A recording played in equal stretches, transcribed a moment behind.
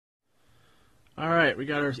Alright, we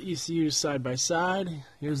got our ECUs side by side.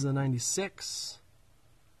 Here's the 96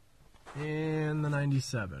 and the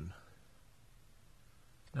 97.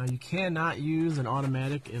 Now you cannot use an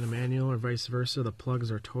automatic in a manual or vice versa. The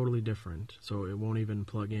plugs are totally different, so it won't even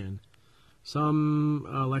plug in. Some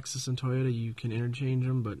Lexus and Toyota you can interchange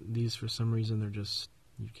them, but these for some reason they're just,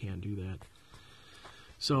 you can't do that.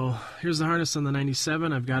 So here's the harness on the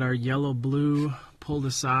 97. I've got our yellow-blue pulled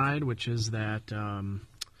aside, which is that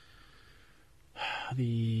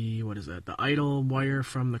the idle wire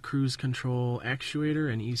from the cruise control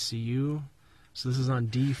actuator and ECU. So this is on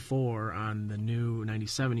D4 on the new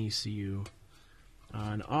 97 ECU.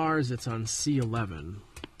 On ours, it's on C11.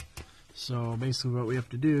 So basically what we have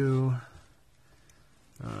to do,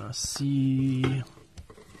 C11,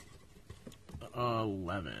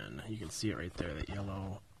 you can see it right there, that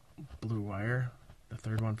yellow blue wire, the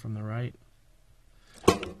third one from the right.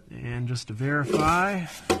 And just to verify,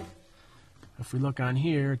 if we look on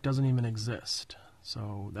here, it doesn't even exist.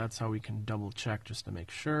 So that's how we can double check just to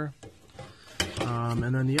make sure.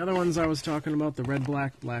 And then the other ones I was talking about, the red,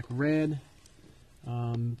 black, black, red.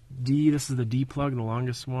 D, this is the D plug, the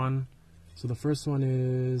longest one. So the first one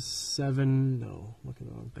is 2D,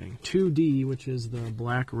 which is the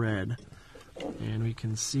black, red. And we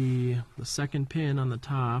can see the second pin on the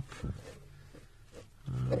top.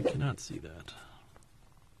 We cannot see that.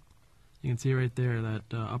 You can see right there, that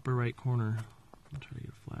upper right corner. I'll try to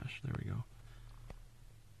get a flash. There we go.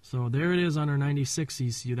 So there it is on our 96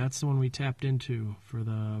 ECU. That's the one we tapped into for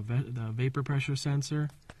the vapor pressure sensor.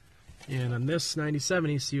 And on this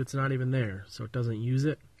 97 ECU, it's not even there, so it doesn't use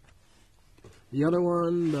it. The other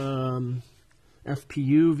one, the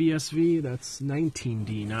FPU VSV, that's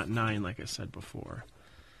 19D, not 9 like I said before.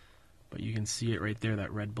 But you can see it right there,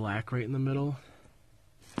 that red-black right in the middle.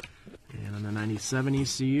 And on the 97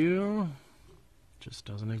 ECU, just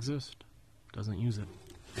doesn't exist. Doesn't use it.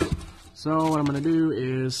 So what I'm going to do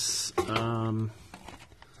is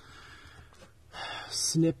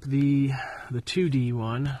snip the 2D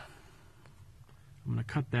one. I'm going to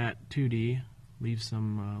cut that 2D, leave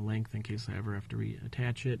some length in case I ever have to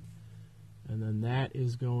reattach it. And then that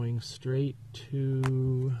is going straight to,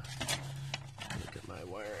 look at my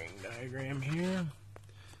wiring diagram here.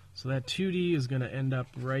 So that 2D is going to end up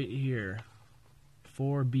right here,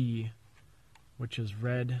 4B, which is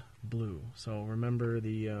red, blue. So remember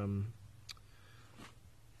the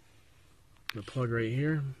plug right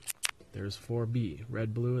here, there's 4B,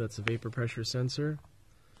 red, blue, that's a vapor pressure sensor.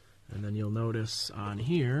 And then you'll notice on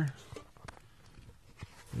here,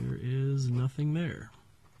 there is nothing there.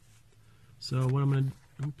 So what I'm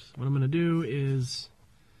gonna do is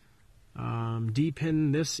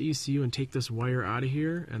depin this ECU and take this wire out of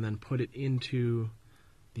here and then put it into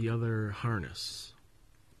the other harness.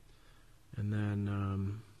 And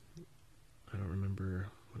then I don't remember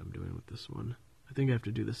what I'm doing with this one. I think I have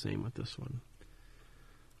to do the same with this one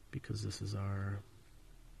because this is our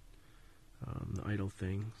the idle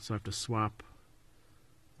thing. So I have to swap.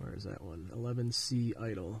 Where is that one? 11C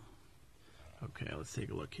idle. Okay, let's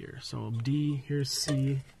take a look here. So D, here's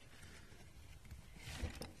C.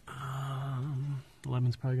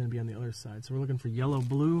 11's probably going to be on the other side. So we're looking for yellow,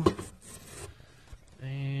 blue.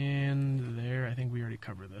 And there, I think we already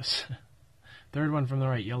covered this. Third one from the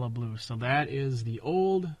right, yellow, blue. So that is the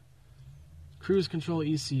old cruise control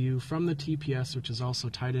ECU from the TPS, which is also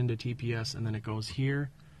tied into TPS, and then it goes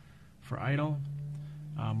here for idle.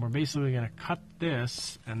 We're basically going to cut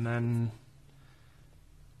this and then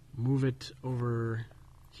move it over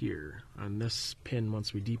here on this pin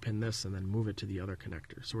once we depin this and then move it to the other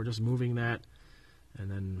connector. So we're just moving that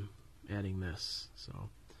and then adding this. So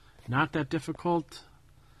not that difficult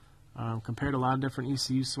compared to a lot of different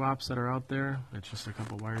ECU swaps that are out there. It's just a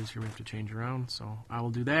couple wires here we have to change around. So I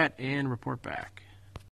will do that and report back.